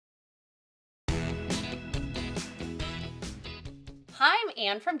Hi, I'm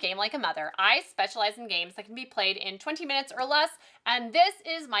Anne from Game Like a Mother. I specialize in games that can be played in 20 minutes or less, and this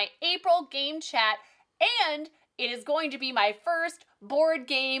is my April game chat, and it is going to be my first board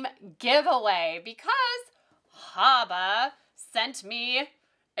game giveaway because HABA sent me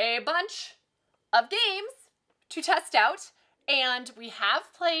a bunch of games to test out, and we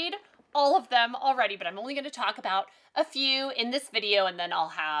have played all of them already, but I'm only going to talk about a few in this video, and then I'll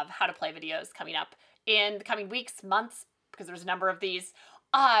have how to play videos coming up in the coming weeks, months, because there's a number of these.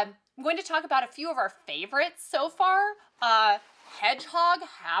 I'm going to talk about a few of our favorites so far. Hedgehog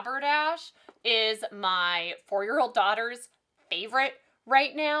Haberdash is my 4-year-old daughter's favorite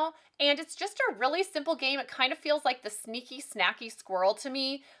right now, and it's just a really simple game. It kind of feels like the Sneaky Snacky Squirrel to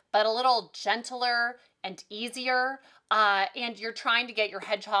me, but a little gentler and easier. And you're trying to get your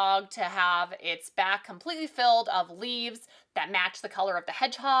hedgehog to have its back completely filled of leaves that match the color of the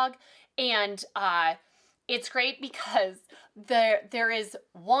hedgehog. And it's great because there is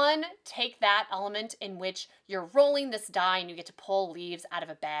one take that element in which you're rolling this die and you get to pull leaves out of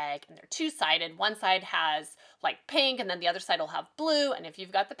a bag, and they're two-sided. One side has like pink and then the other side will have blue, and if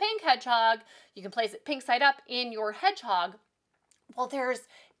you've got the pink hedgehog, you can place it pink side up in your hedgehog. Well, there's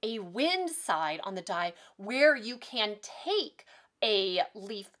a wind side on the die where you can take a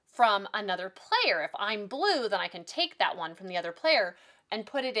leaf from another player. If I'm blue, then I can take that one from the other player and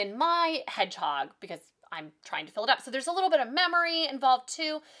put it in my hedgehog because I'm trying to fill it up. So there's a little bit of memory involved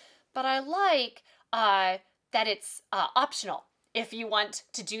too, but I like that it's optional if you want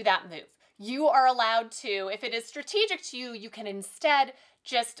to do that move. You are allowed to, if it is strategic to you, you can instead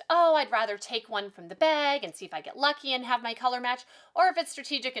just, oh, I'd rather take one from the bag and see if I get lucky and have my color match. Or if it's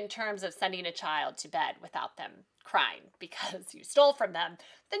strategic in terms of sending a child to bed without them crying because you stole from them,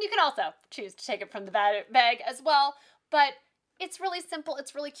 then you can also choose to take it from the bag as well. But it's really simple,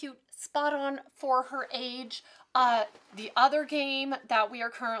 it's really cute, spot on for her age. The other game that we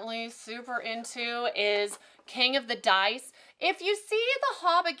are currently super into is King of the Dice. If you see the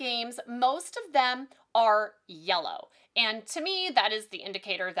HABA games, most of them are yellow. And to me, that is the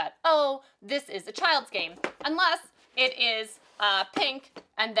indicator that, oh, this is a child's game, unless it is pink,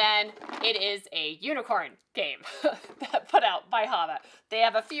 and then it is a unicorn game that put out by HABA. They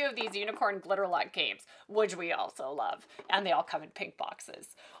have a few of these unicorn glitter lock games, which we also love, and they all come in pink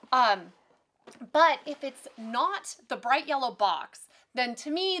boxes. But if it's not the bright yellow box, then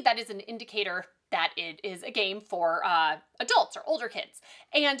to me that is an indicator that it is a game for adults or older kids.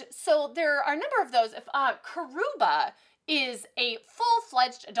 And so there are a number of those. If Karuba is a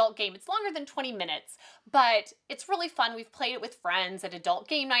full-fledged adult game. It's longer than 20 minutes, but it's really fun. We've played it with friends at adult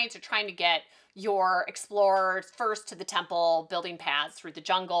game nights or trying to get your explorers first to the temple, building paths through the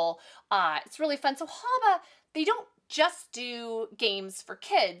jungle. It's really fun. So HABA, they don't just do games for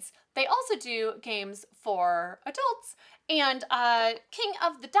kids. They also do games for adults. And King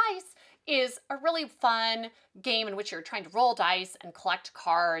of the Dice is a really fun game in which you're trying to roll dice and collect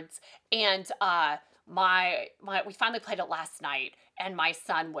cards. And we finally played it last night, and my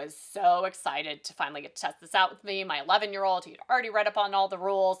son was so excited to finally get to test this out with me. My 11-year-old, he'd already read up on all the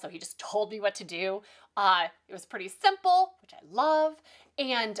rules, so he just told me what to do. It was pretty simple, which I love,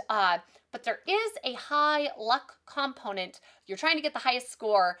 and but there is a high luck component. You're trying to get the highest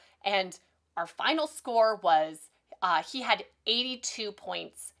score, and our final score was he had 82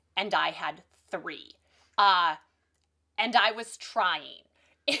 points, and I had 3. And I was trying.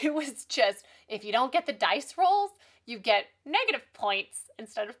 It was just, if you don't get the dice rolls, you get negative points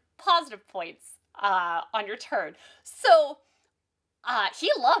instead of positive points on your turn. So he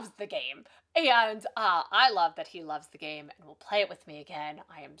loves the game, and I love that he loves the game and will play it with me again.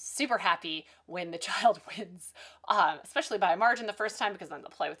 I am super happy when the child wins, especially by a margin the first time, because then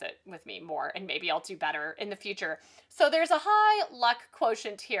they'll play with it with me more, and maybe I'll do better in the future. So there's a high luck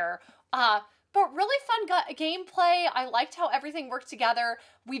quotient here. But really fun gameplay. I liked how everything worked together.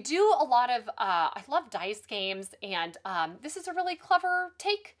 We do a lot of, I love dice games, and this is a really clever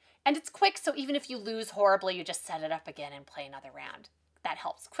take, and it's quick, so even if you lose horribly, you just set it up again and play another round. That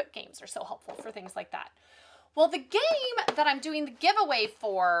helps. Quick games are so helpful for things like that. Well, the game that I'm doing the giveaway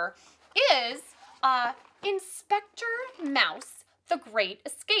for is Inspector Mouse, The Great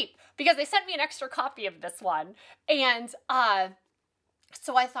Escape, because they sent me an extra copy of this one, and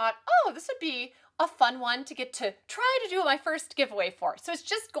so I thought, oh, this would be a fun one to get to try to do my first giveaway for. So it's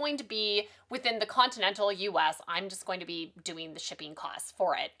just going to be within the continental US. I'm just going to be doing the shipping costs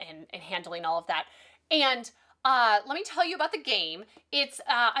for it and handling all of that. And let me tell you about the game. It's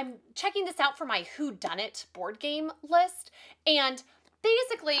I'm checking this out for my Who Done It board game list. And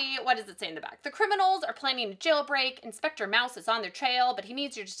basically, what does it say in the back? The criminals are planning a jailbreak. Inspector Mouse is on their trail, but he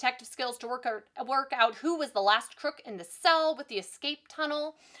needs your detective skills to work out who was the last crook in the cell with the escape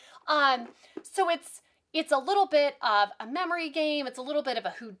tunnel. So it's a little bit of a memory game. It's a little bit of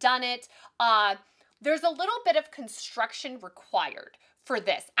a whodunit. There's a little bit of construction required for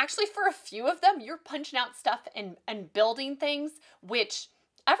this. Actually, for a few of them, you're punching out stuff and building things, which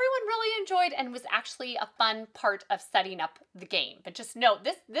everyone really enjoyed and was actually a fun part of setting up the game. But just note,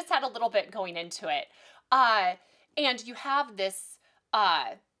 this had a little bit going into it. And you have this,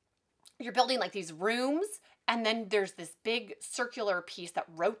 you're building like these rooms, and then there's this big circular piece that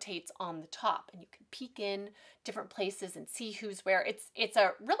rotates on the top, and you can peek in different places and see who's where. It's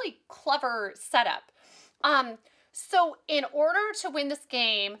a really clever setup. So in order to win this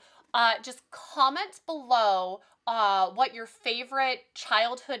game, just comment below what your favorite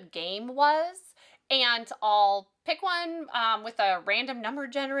childhood game was, and I'll pick one with a random number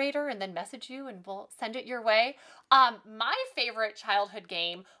generator and then message you and we'll send it your way. My favorite childhood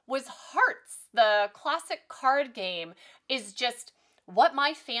game was Hearts. The classic card game is just what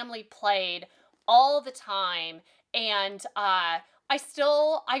my family played all the time, and I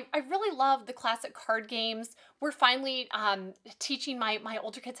really love the classic card games. We're finally teaching my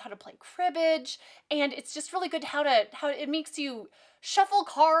older kids how to play cribbage, and it's just really good how it makes you shuffle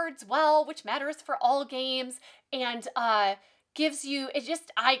cards well, which matters for all games, and gives you,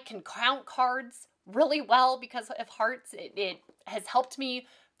 I can count cards really well because of Hearts. It has helped me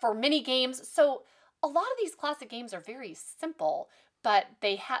for many games. So a lot of these classic games are very simple, but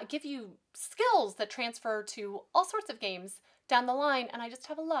they give you skills that transfer to all sorts of games down the line, and I just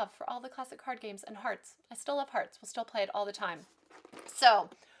have a love for all the classic card games and Hearts. I still love Hearts. We'll still play it all the time. So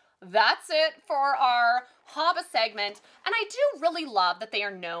that's it for our HABA segment, and I do really love that they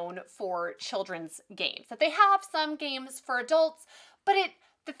are known for children's games, that they have some games for adults, but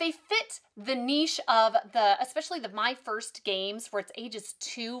that they fit the niche of especially the My First games where it's ages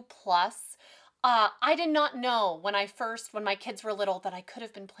 2+. I did not know when my kids were little that I could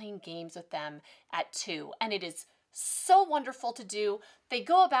have been playing games with them at 2, and it is so wonderful to do. They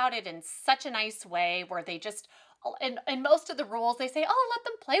go about it in such a nice way where they just, in most of the rules, they say, oh, let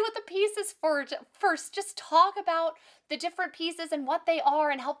them play with the pieces first. Just talk about the different pieces and what they are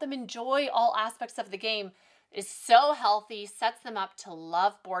and help them enjoy all aspects of the game. It is so healthy, sets them up to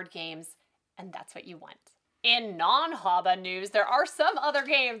love board games, and that's what you want. In non-HABA news, there are some other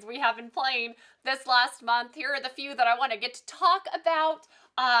games we have been playing this last month. Here are the few that I want to get to talk about.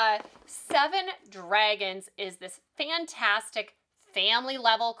 Seven Dragons is this fantastic family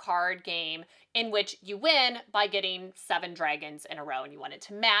level card game in which you win by getting 7 dragons in a row, and you want it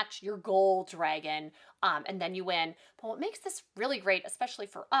to match your goal dragon, and then you win. But what makes this really great, especially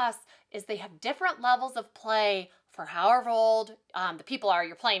for us, is they have different levels of play for however old the people are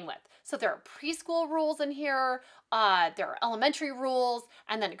you're playing with. So there are preschool rules in here, there are elementary rules,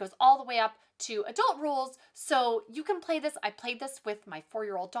 and then it goes all the way up to adult rules. So you can play this. I played this with my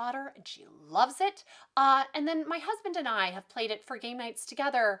 4-year-old daughter, and she loves it. And then my husband and I have played it for game nights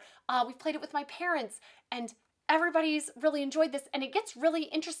together. We've played it with my parents, and everybody's really enjoyed this, and it gets really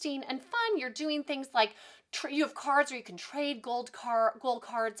interesting and fun. You're doing things like you have cards where you can trade gold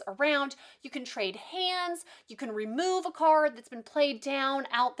cards around. You can trade hands. You can remove a card that's been played down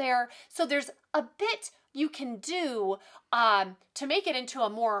out there. So there's a bit you can do to make it into a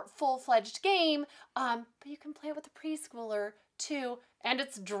more full-fledged game, but you can play it with a preschooler too, and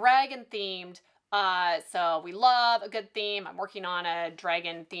it's dragon themed. So we love a good theme. I'm working on a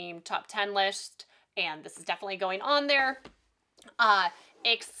dragon themed top 10 list, and this is definitely going on there.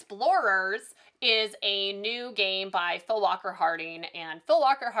 Explorers is a new game by Phil Walker Harding, and Phil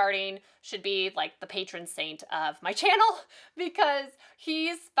Walker Harding should be like the patron saint of my channel because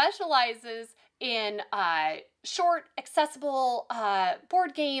he specializes in short, accessible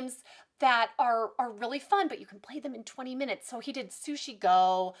board games that are really fun, but you can play them in 20 minutes. So he did Sushi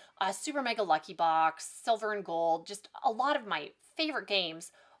Go, Super Mega Lucky Box, Silver and Gold. Just a lot of my favorite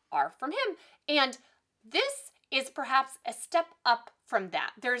games are from him. And this is perhaps a step up from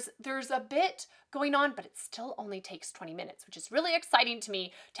that. There's a bit going on, but it still only takes 20 minutes, which is really exciting to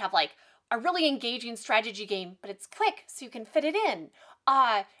me to have like a really engaging strategy game, but it's quick, so you can fit it in.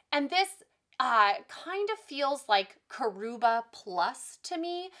 And this kind of feels like Karuba Plus to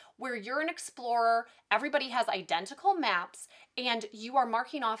me, where you're an explorer, everybody has identical maps, and you are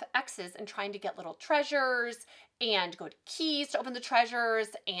marking off X's and trying to get little treasures and go to keys to open the treasures,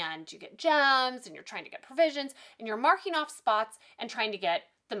 and you get gems, and you're trying to get provisions, and you're marking off spots and trying to get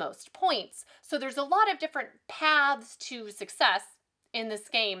the most points. So there's a lot of different paths to success in this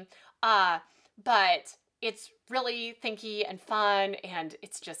game, but it's really thinky and fun, and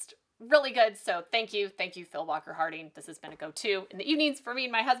it's just really good. So thank you, Phil Walker Harding. This has been a go-to in the evenings for me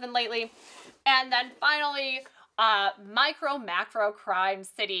and my husband lately. And then finally, MicroMacro Crime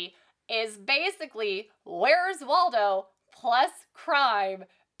City is basically Where's Waldo plus crime,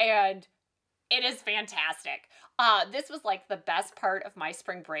 and it is fantastic. This was like the best part of my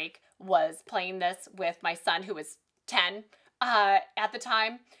spring break, was playing this with my son, who was 10 at the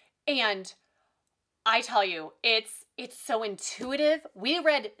time. And I tell you, it's so intuitive. We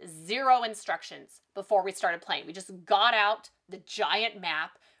read 0 instructions before we started playing. We just got out the giant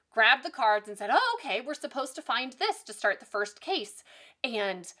map, grabbed the cards, and said, oh, okay, we're supposed to find this to start the first case.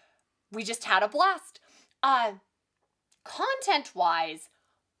 And we just had a blast. Content-wise,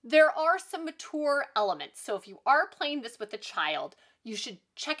 there are some mature elements. So if you are playing this with a child, you should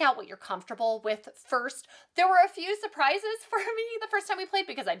check out what you're comfortable with first. There were a few surprises for me the first time we played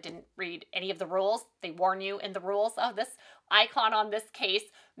because I didn't read any of the rules. They warn you in the rules, oh, this icon on this case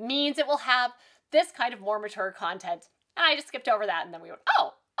means it will have this kind of more mature content. And I just skipped over that, and then we went,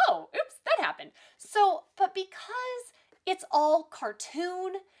 oh, oops, that happened. So, but because it's all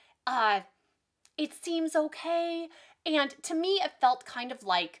cartoon, it seems okay. And to me, it felt kind of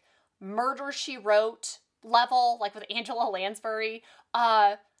like Murder, She Wrote level, like with Angela Lansbury.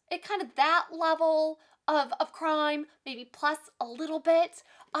 It kind of that level of crime, maybe plus a little bit.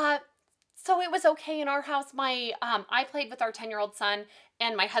 So it was okay in our house. I played with our 10-year-old son,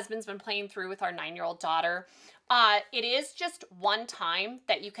 and my husband's been playing through with our 9-year-old daughter. It is just one time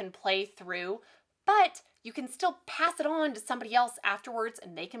that you can play through, but you can still pass it on to somebody else afterwards,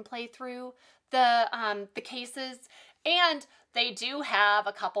 and they can play through the cases. And they do have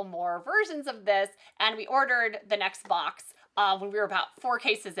a couple more versions of this, and we ordered the next box when we were about 4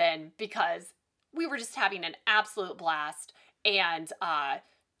 cases in, because we were just having an absolute blast, and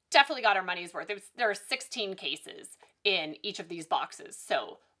definitely got our money's worth. There are 16 cases in each of these boxes,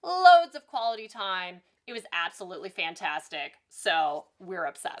 so loads of quality time. It was absolutely fantastic, so we're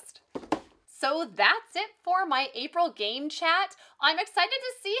obsessed. So that's it for my April game chat. I'm excited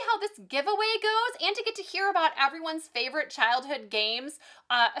to see how this giveaway goes and to get to hear about everyone's favorite childhood games,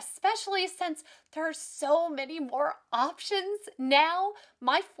 especially since there are so many more options now.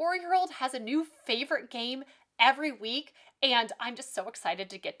 My 4-year-old has a new favorite game every week, and I'm just so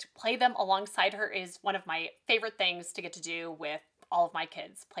excited to get to play them alongside her. It is one of my favorite things to get to do with all of my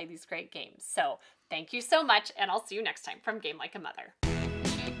kids, play these great games. So thank you so much, and I'll see you next time from Game Like a Mother.